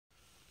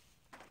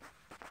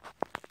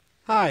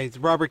Hi, it's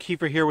Robert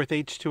Kiefer here with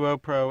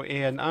H2O Pro,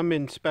 and I'm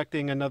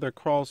inspecting another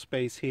crawl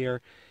space here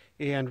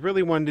and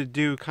really wanted to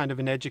do kind of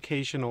an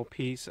educational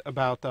piece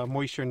about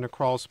moisture in the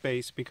crawl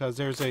space, because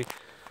there's a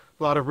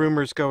lot of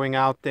rumors going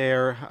out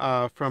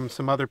there from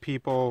some other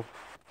people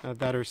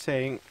that are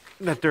saying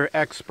that they're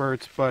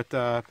experts,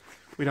 but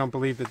we don't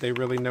believe that they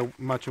really know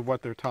much of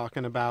what they're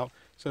talking about.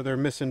 So they're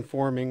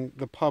misinforming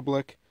the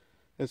public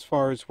as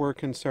far as we're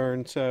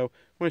concerned. So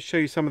I want to show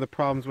you some of the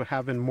problems with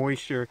having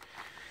moisture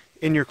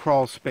in your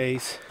crawl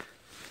space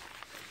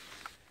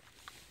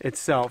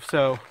itself.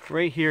 So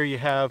right here you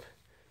have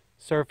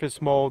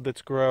surface mold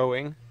that's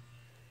growing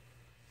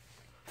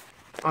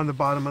on the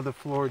bottom of the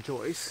floor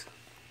joist,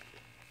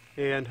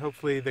 and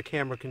hopefully the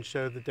camera can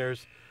show that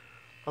there's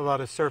a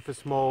lot of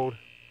surface mold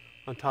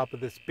on top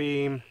of this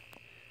beam,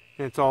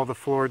 and it's all the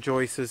floor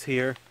joists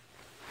here.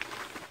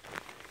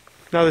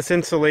 Now this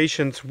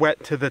insulation's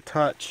wet to the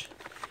touch,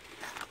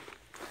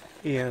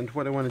 and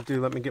what I want to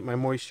do, let me get my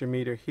moisture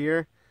meter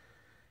here.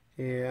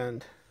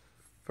 And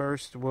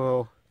first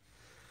we'll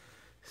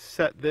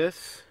set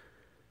this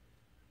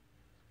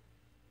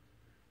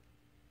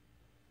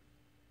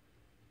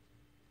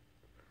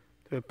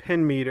to a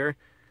pin meter.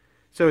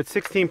 So at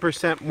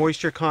 16%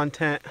 moisture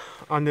content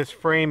on this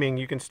framing,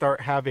 you can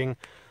start having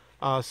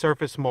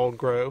surface mold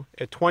grow.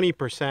 At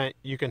 20%,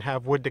 you can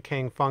have wood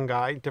decaying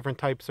fungi, different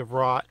types of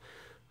rot,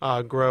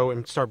 grow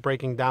and start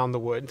breaking down the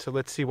wood. So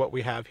let's see what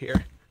we have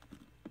here.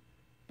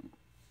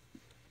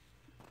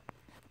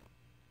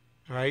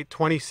 All right,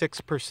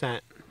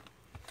 26%.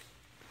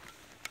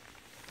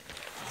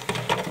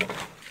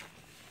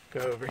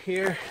 Go over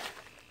here,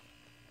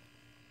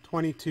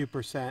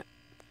 22%.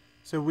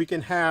 So we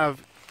can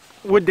have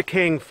wood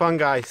decaying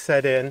fungi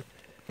set in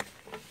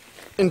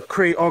and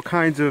create all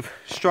kinds of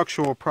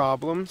structural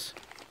problems.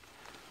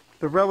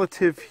 The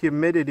relative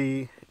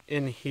humidity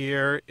in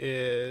here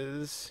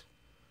is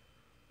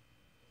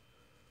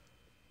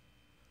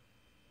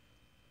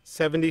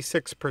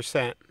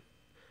 76%.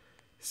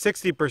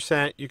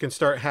 60%, you can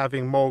start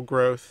having mold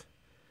growth.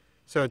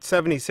 So at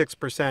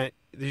 76%,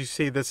 you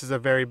see this is a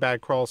very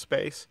bad crawl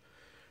space,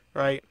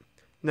 right?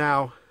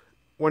 Now,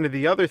 one of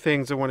the other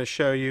things I want to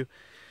show you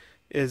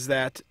is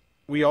that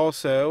we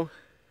also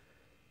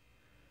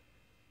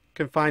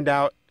can find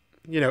out,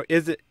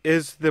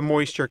 is the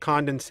moisture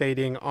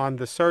condensating on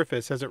the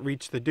surface? Has it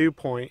reached the dew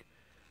point?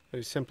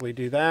 We simply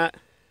do that.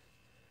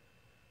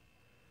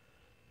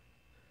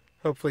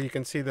 Hopefully you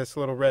can see this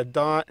little red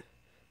dot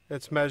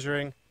that's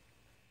measuring.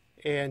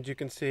 And you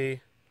can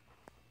see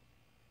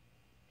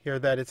here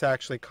that it's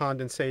actually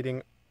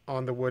condensating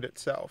on the wood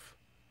itself.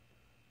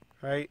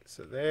 Right,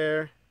 so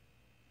there,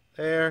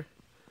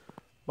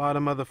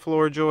 bottom of the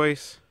floor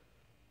joist,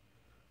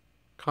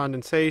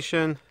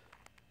 condensation,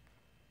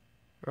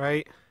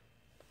 right?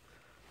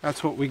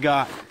 That's what we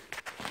got.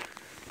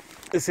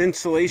 This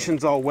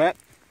insulation's all wet,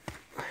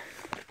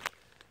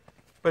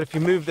 but if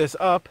you move this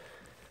up,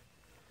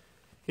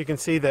 you can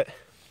see that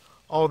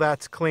all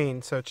that's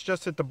clean. So it's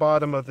just at the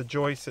bottom of the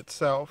joist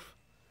itself.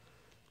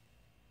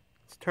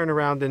 Let's turn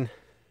around and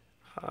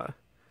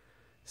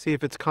see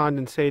if it's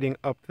condensating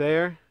up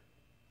there.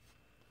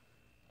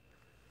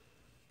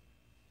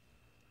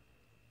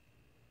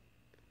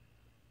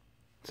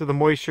 So the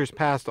moisture's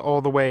passed all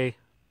the way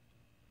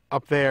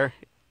up there.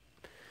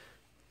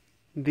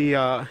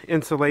 The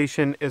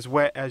insulation is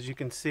wet, as you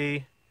can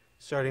see,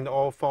 starting to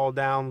all fall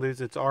down,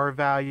 lose its R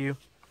value.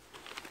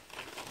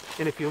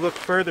 And if you look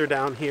further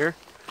down here,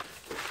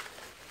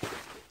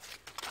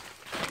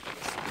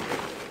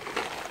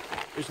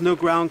 there's no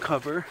ground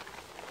cover.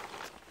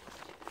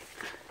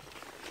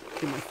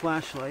 Get my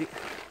flashlight.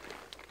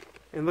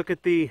 And look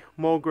at the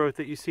mold growth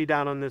that you see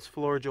down on this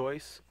floor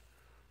joist.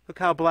 Look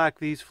how black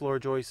these floor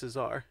joists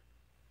are.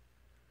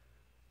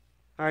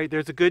 Alright,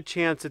 there's a good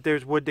chance that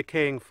there's wood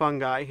decaying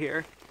fungi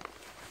here.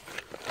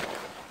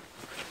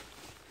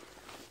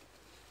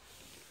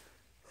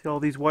 See all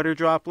these water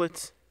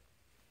droplets?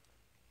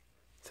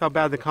 That's how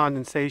bad the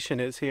condensation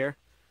is here.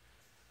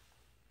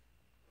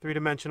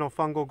 Three-dimensional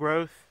fungal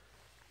growth.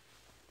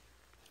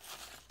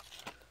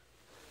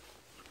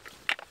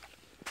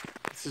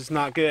 This is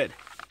not good.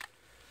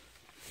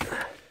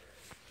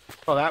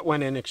 Well, that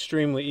went in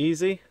extremely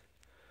easy.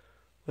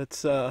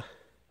 Let's get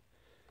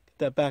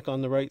that back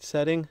on the right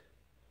setting.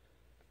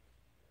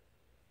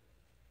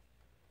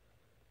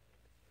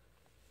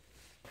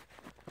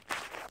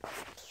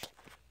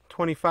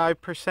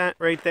 %25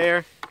 right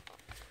there.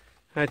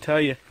 I tell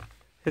you,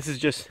 this is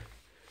just,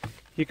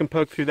 you can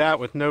poke through that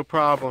with no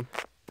problem.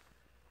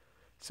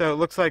 So it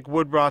looks like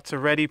wood rot's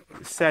already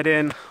set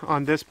in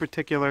on this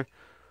particular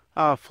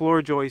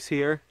floor joist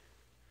here,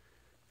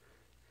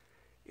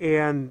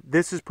 and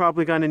this is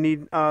probably going to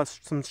need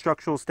some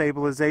structural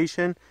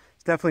stabilization.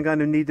 It's definitely going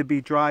to need to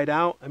be dried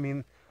out. I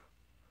mean,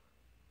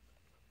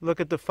 look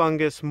at the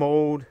fungus,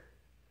 mold,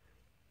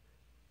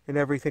 and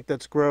everything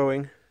that's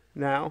growing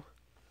now.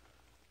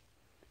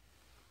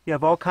 You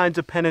have all kinds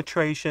of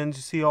penetrations.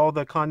 You see all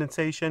the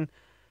condensation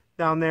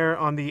down there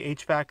on the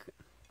HVAC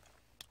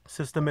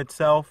system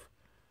itself.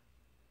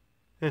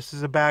 This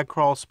is a bad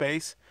crawl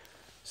space.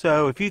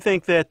 So if you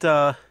think that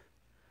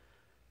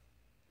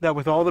that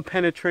with all the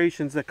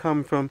penetrations that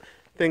come from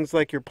things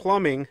like your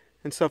plumbing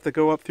and stuff that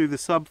go up through the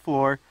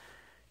subfloor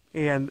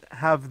and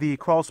have the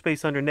crawl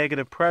space under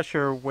negative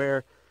pressure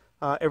where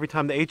every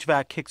time the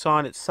HVAC kicks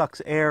on it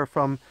sucks air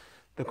from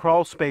the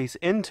crawl space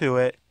into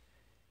it,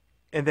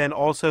 and then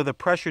also the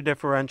pressure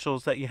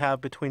differentials that you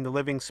have between the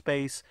living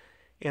space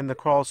and the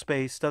crawl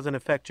space doesn't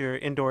affect your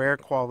indoor air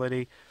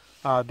quality.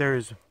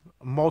 There's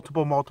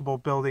multiple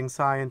building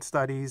science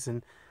studies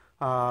and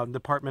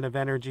Department of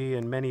Energy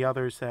and many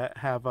others that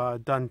have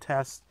done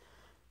tests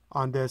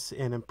on this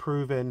and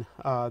proven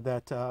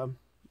that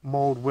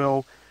mold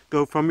will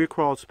go from your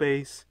crawl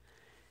space,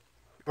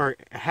 or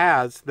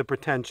has the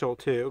potential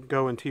to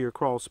go into your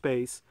crawl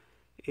space,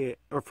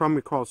 or from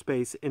your crawl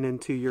space and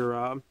into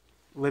your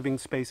living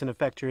space and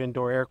affect your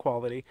indoor air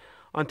quality.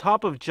 On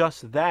top of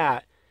just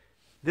that,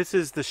 this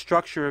is the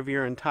structure of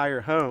your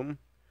entire home.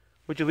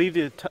 Would you leave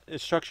the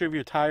structure of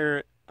your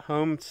entire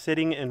home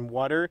sitting in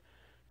water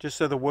just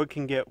so the wood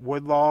can get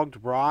woodlogged,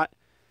 rot,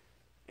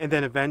 and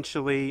then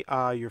eventually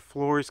your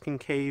floors can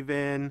cave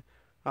in?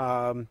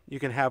 You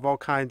can have all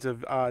kinds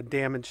of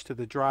damage to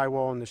the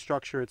drywall and the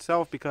structure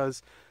itself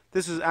because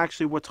this is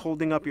actually what's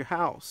holding up your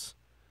house.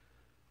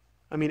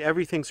 I mean,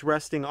 everything's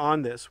resting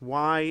on this.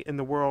 Why in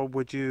the world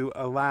would you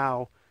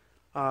allow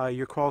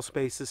your crawl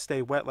space to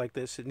stay wet like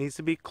this? It needs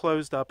to be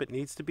closed up. It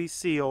needs to be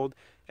sealed.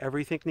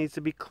 Everything needs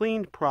to be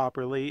cleaned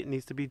properly. It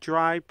needs to be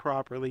dried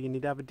properly. You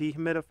need to have a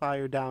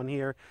dehumidifier down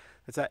here.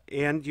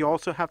 And you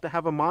also have to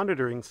have a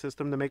monitoring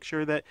system to make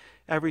sure that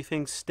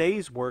everything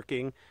stays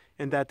working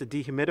and that the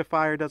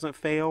dehumidifier doesn't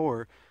fail,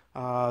 or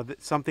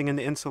that something in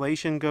the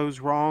insulation goes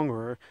wrong,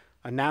 or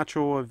a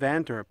natural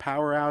event or a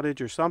power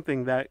outage or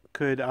something that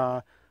could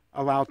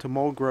allow to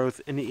mold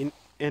growth in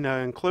an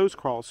enclosed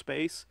crawl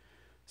space.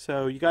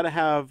 So you got to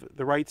have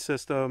the right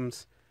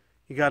systems.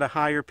 You got to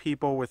hire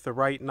people with the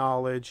right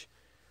knowledge.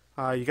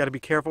 You got to be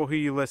careful who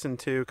you listen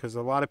to, because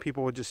a lot of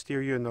people will just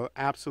steer you in the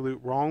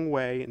absolute wrong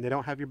way, and they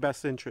don't have your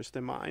best interest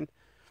in mind.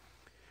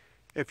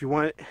 If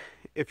you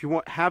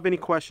have any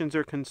questions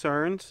or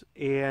concerns,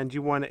 and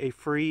you want a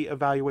free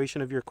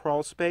evaluation of your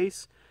crawl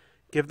space,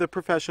 give the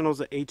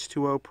professionals at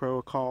H2O Pro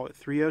a call at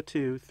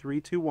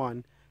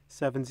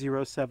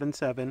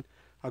 302-321-7077.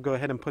 I'll go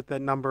ahead and put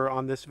that number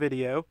on this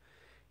video,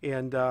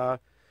 and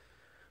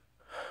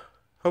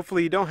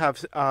hopefully you don't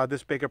have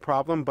this big a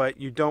problem,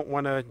 but you don't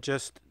want to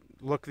just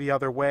look the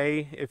other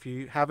way if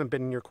you haven't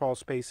been in your crawl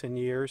space in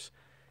years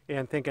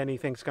and think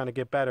anything's going to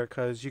get better,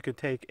 because you could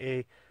take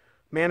a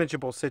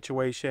manageable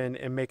situation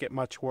and make it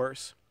much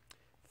worse.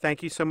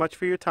 Thank you so much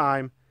for your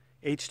time.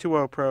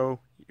 H2O Pro,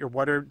 your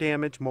water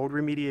damage, mold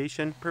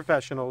remediation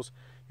professionals,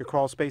 your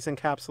crawl space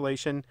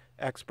encapsulation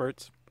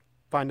experts.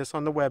 Find us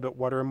on the web at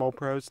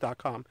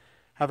waterandmoldpros.com.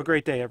 Have a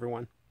great day,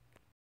 everyone.